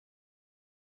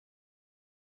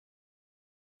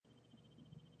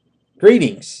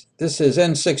Greetings, this is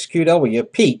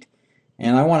N6QW Pete,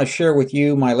 and I want to share with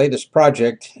you my latest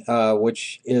project,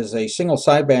 which is a single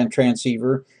sideband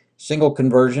transceiver, single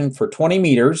conversion for 20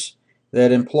 meters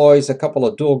that employs a couple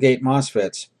of dual gate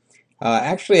MOSFETs.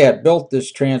 Actually, I built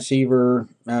this transceiver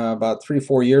about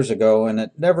 3-4 years ago, and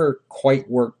it never quite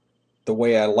worked the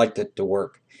way I liked it to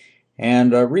work.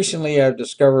 And recently I've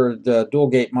discovered dual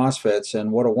gate MOSFETs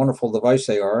and what a wonderful device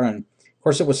they are. And of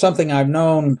course, it was something I've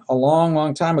known a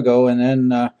long time ago, and then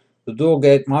the dual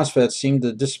gate MOSFETs seemed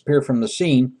to disappear from the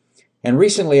scene. And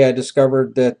recently I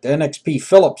discovered that NXP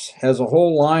Philips has a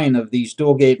whole line of these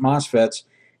dual gate MOSFETs,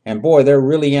 and boy, they're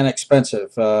really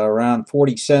inexpensive, around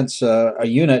 40 cents a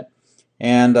unit.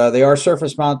 And they are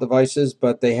surface mount devices,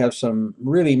 but they have some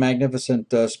really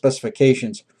magnificent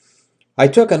specifications. I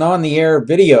took an on-the-air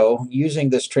video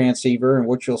using this transceiver,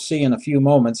 which you'll see in a few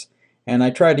moments, and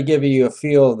I tried to give you a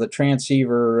feel of the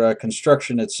transceiver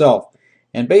construction itself.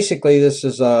 And basically, this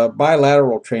is a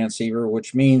bilateral transceiver,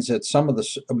 which means that some of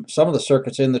the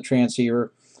circuits in the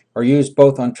transceiver are used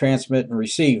both on transmit and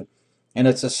receive. And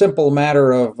it's a simple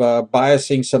matter of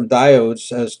biasing some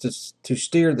diodes as to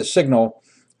steer the signal.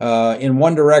 In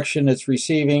one direction it's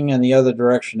receiving, and the other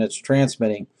direction it's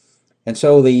transmitting. And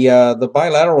so the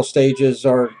bilateral stages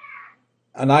are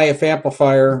an IF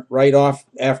amplifier right off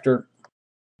after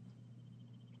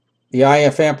the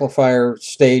IF amplifier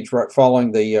stage, right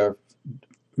following the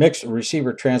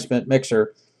receiver transmit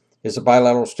mixer, is a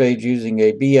bilateral stage using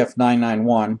a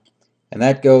BF991, and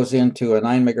that goes into a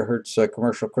 9 megahertz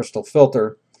commercial crystal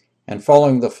filter. And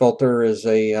following the filter is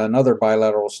another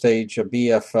bilateral stage, a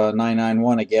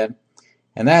BF991 again.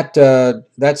 And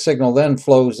that signal then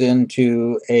flows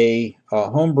into a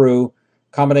homebrew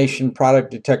combination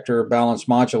product detector balance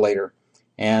modulator.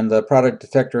 And the product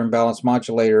detector and balance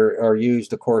modulator are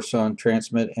used, of course, on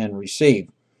transmit and receive.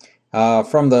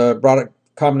 From the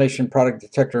combination product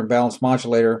detector and balance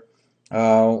modulator,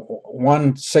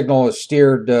 one signal is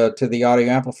steered to the audio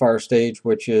amplifier stage,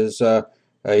 which is a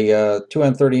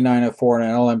 2N3904 and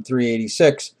an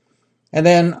LM386. And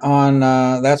then on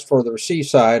that's for the receive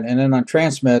side, and then on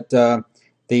transmit, the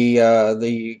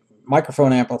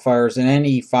microphone amplifiers in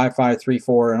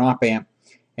NE5534 and op amp,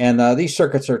 and these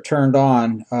circuits are turned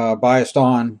on, biased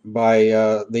on by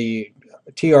the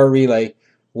TR relay,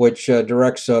 which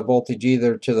directs voltage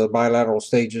either to the bilateral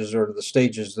stages or to the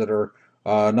stages that are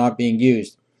not being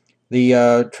used.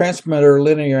 The transmitter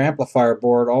linear amplifier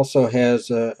board also has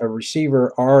a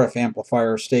receiver RF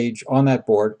amplifier stage on that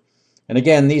board. And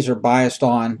again, these are biased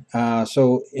on,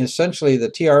 so essentially the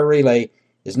TR relay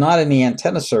is not in the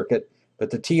antenna circuit, but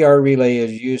the TR relay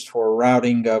is used for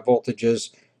routing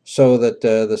voltages so that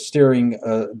the steering,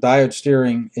 diode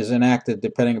steering is enacted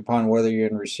depending upon whether you're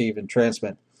in receive and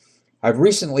transmit. I've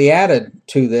recently added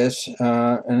to this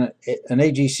an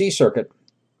AGC circuit,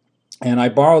 and I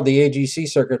borrowed the AGC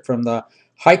circuit from the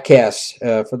HICAS.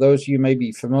 For those of you who may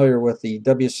be familiar with the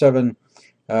W7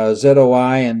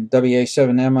 ZOI and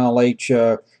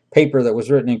WA7MLH paper that was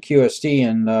written in QST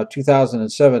in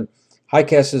 2007.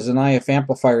 HICAS is an IF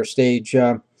amplifier stage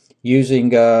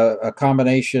using a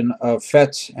combination of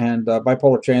FETs and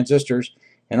bipolar transistors,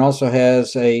 and also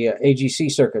has a AGC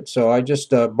circuit. So I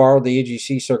just borrowed the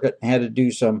AGC circuit and had to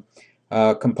do some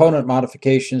component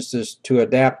modifications to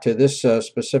adapt to this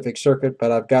specific circuit,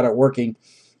 but I've got it working,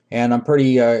 and I'm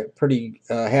pretty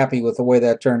happy with the way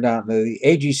that turned out. The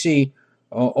AGC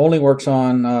only works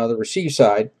on the receive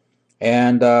side,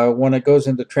 and when it goes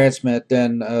into transmit,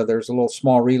 then there's a little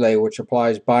small relay which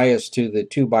applies bias to the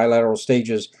two bilateral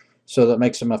stages, so that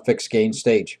makes them a fixed gain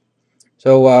stage.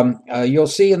 So you'll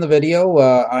see in the video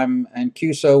I'm in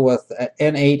QSO with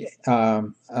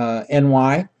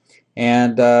N8NY,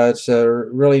 and it's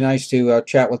really nice to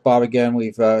chat with Bob again.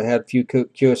 We've had a few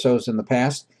QSOs in the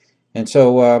past. And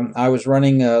so I was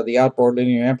running the outboard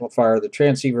linear amplifier. The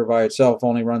transceiver by itself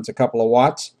only runs a couple of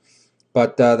watts,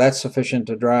 but that's sufficient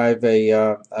to drive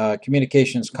a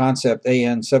communications concept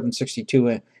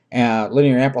AN762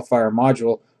 linear amplifier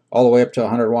module all the way up to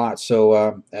 100 watts.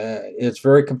 So it's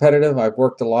very competitive. I've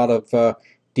worked a lot of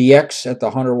DX at the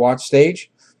 100 watt stage,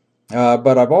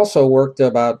 but I've also worked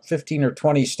about 15 or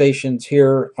 20 stations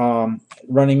here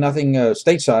running nothing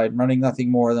stateside, running nothing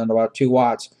more than about 2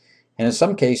 watts. And in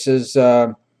some cases,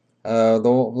 the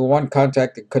one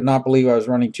contact that could not believe I was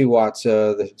running 2 watts.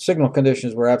 The signal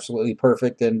conditions were absolutely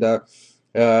perfect, and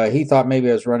he thought maybe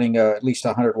I was running at least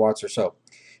 100 watts or so.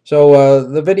 So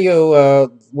the video,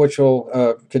 which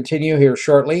will continue here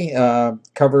shortly,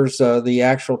 covers the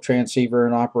actual transceiver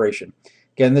in operation.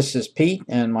 Again, this is Pete,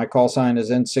 and my call sign is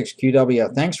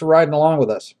N6QW. Thanks for riding along with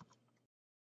us.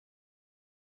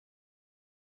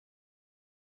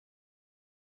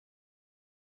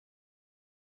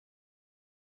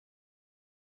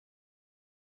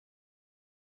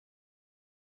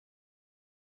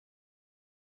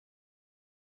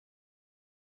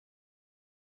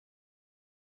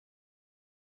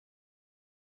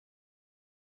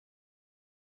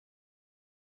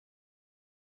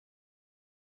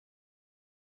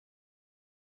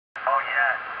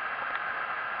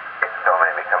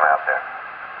 come out there.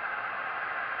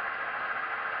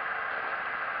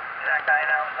 Jack I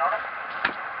in Arizona?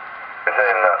 It's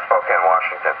in Spokane,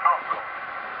 Washington. Oh, cool.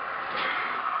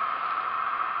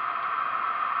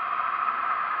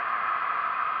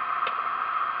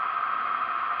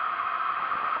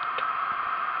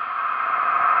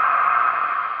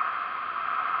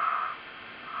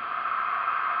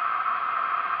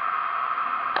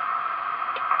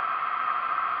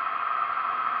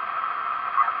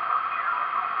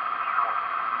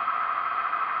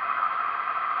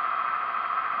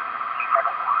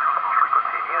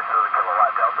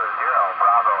 Kilowatt Delta 0,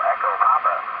 Bravo Echo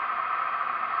Papa.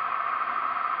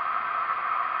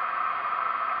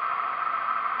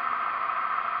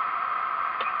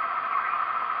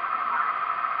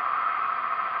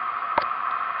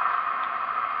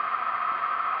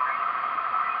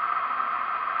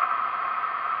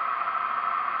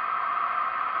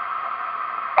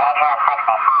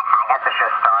 This is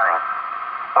just starting.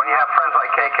 When you have friends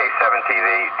like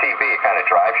KK7TV, it kind of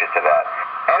drives you to that.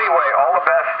 Anyway, all the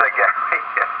best, Gary.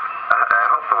 I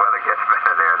hope the weather gets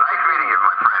better there. Nice meeting you,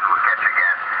 my friend. We'll catch you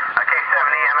again.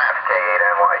 K7EMF,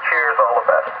 K8NY. Cheers, all the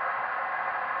best.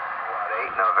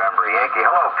 8 November Yankee.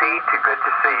 Hello, Pete. Good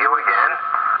to see you again.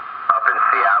 Up in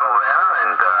Seattle there,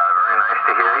 and very nice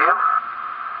to hear you.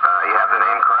 You have the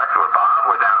name correct. We're Bob.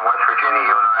 We're down in West Virginia.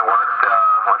 You and I worked,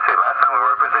 let's see, last time we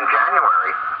worked was in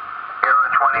January. Here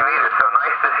on 20 meters. So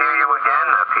nice to hear you again,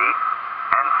 Pete.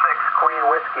 N6 Queen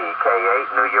Whiskey, K8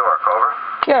 New York, over.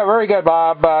 Yeah, very good,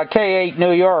 Bob. K8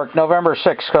 New York, November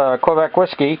 6, Quebec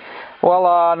Whiskey.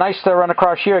 Well, nice to run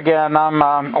across you again.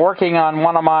 I'm working on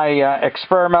one of my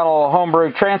experimental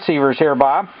homebrew transceivers here,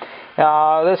 Bob.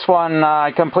 This one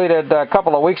I completed a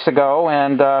couple of weeks ago,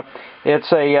 and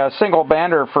it's a single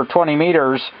bander for 20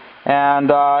 meters. And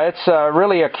it's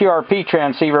really a QRP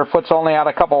transceiver, puts only out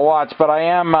a couple watts, but I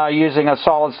am using a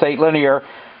solid-state linear,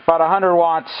 about 100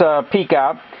 watts peak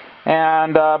out.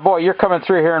 And boy, you're coming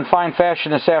through here in fine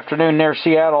fashion this afternoon near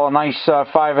Seattle. A nice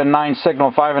 5 and 9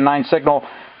 signal.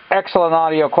 Excellent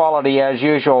audio quality as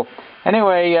usual.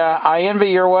 Anyway, I envy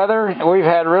your weather. We've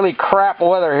had really crap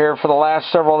weather here for the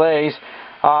last several days.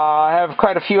 I have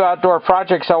quite a few outdoor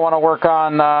projects I want to work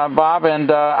on, Bob,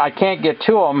 and I can't get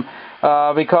to them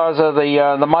because of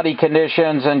the muddy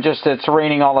conditions and just it's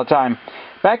raining all the time.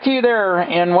 Back to you there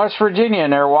in West Virginia,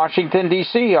 near Washington,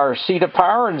 D.C., our seat of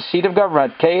power and seat of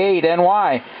government,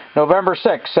 K8NY, November 6,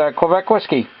 Quebec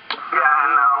Whiskey. Yeah,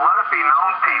 and let it be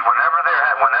known, Pete, whenever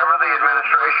the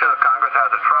administration of Congress has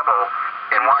a trouble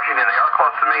in Washington, they are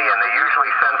close to me, and they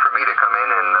usually send for me to come in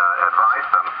and advise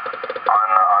them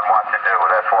on what to do.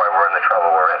 That's why we're in the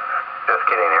trouble we're in. Just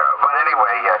kidding here. But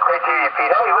anyway, great to hear you,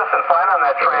 Pete. Hey, listen, fine on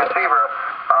that transceiver.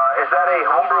 Is that a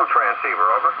homebrew transceiver,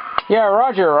 over? Yeah,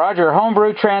 Roger.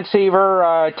 Homebrew transceiver.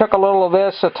 I took a little of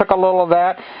this, I took a little of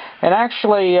that. And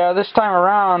actually, this time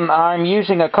around, I'm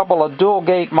using a couple of dual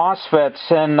gate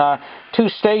MOSFETs in 2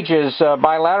 stages,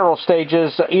 bilateral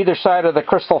stages, either side of the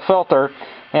crystal filter.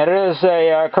 And it is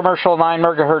a commercial 9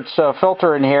 megahertz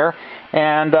filter in here.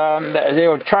 And they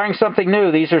were trying something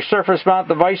new. These are surface mount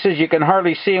devices. You can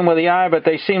hardly see them with the eye, but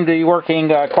they seem to be working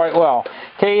quite well.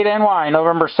 K8NY,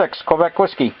 November 6, Quebec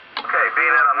Whiskey. Okay,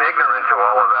 being that I'm ignorant to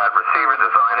all of that receiver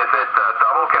design, is it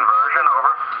double conversion,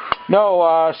 over?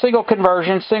 No, single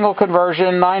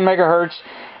conversion, 9 megahertz.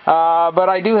 But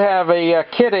I do have a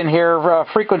kit in here, a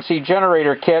frequency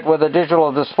generator kit with a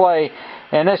digital display.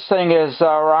 And this thing is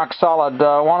rock solid.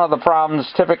 One of the problems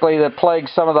typically that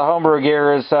plagues some of the homebrew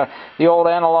gear is the old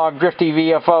analog drifty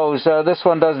VFOs. This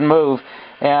one doesn't move.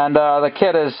 And the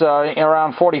kit is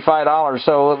around $45.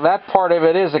 So that part of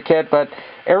it is a kit, but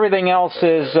everything else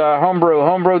is homebrew.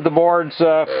 Homebrewed the boards.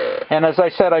 And as I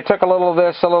said, I took a little of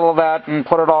this, a little of that, and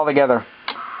put it all together.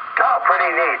 Oh,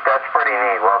 pretty neat. That's pretty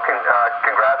neat. Well,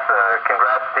 congrats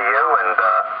to you. And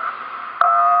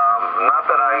not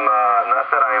that I'm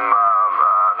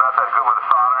not that good with a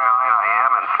soldering iron. I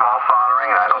am in small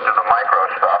soldering. I don't do the micro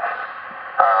stuff.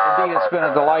 Indeed, it's been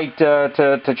a delight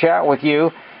to chat with you.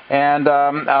 And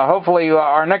hopefully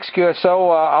our next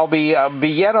QSO, I'll be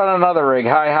yet on another rig.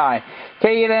 Hi.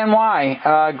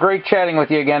 K8NY, great chatting with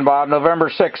you again, Bob. November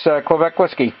 6, Quebec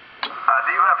Whiskey.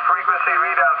 Do you have frequency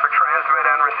readouts for transmit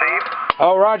and receive?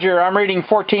 Oh, Roger, I'm reading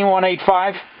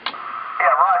 14185. Yeah,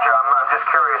 Roger, I'm just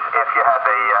curious if you had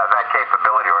that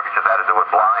capability or if you just had to do it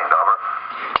blind, over.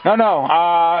 No,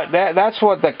 that's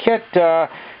what the kit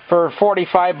for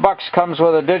 $45 comes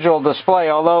with a digital display,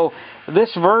 although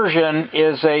this version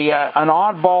is an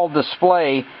oddball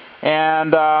display,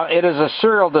 and it is a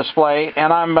serial display,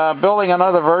 and I'm building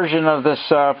another version of this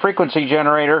frequency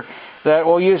generator that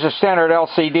will use a standard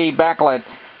LCD backlit.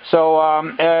 So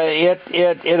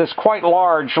it is quite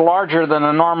large, larger than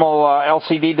the normal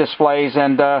LCD displays,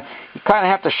 and you kind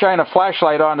of have to shine a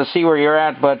flashlight on to see where you're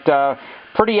at, but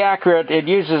pretty accurate. It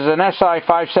uses an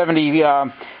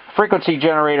Si570 frequency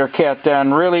generator kit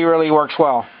and really works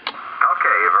well.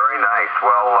 Okay, very nice.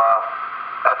 Well,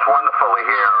 that's wonderful to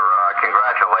hear.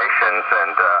 Congratulations,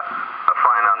 and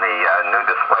fine on the new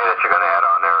display that you're going to add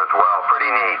on there as well.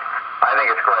 Pretty neat. I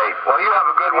think it's great. Well, you have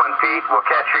a good one, Pete. We'll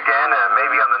catch you again,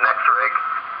 maybe on the next rig.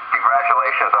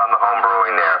 Congratulations on the home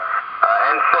brewing there.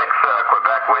 N6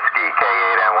 Quebec Whiskey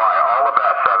K8NY. All the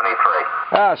best. 73.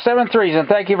 73s, and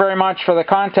thank you very much for the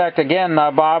contact again,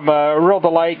 Bob. Real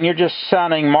delight, and you're just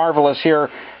sounding marvelous here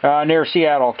near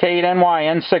Seattle.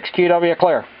 K8NY, N6 QW,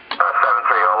 clear.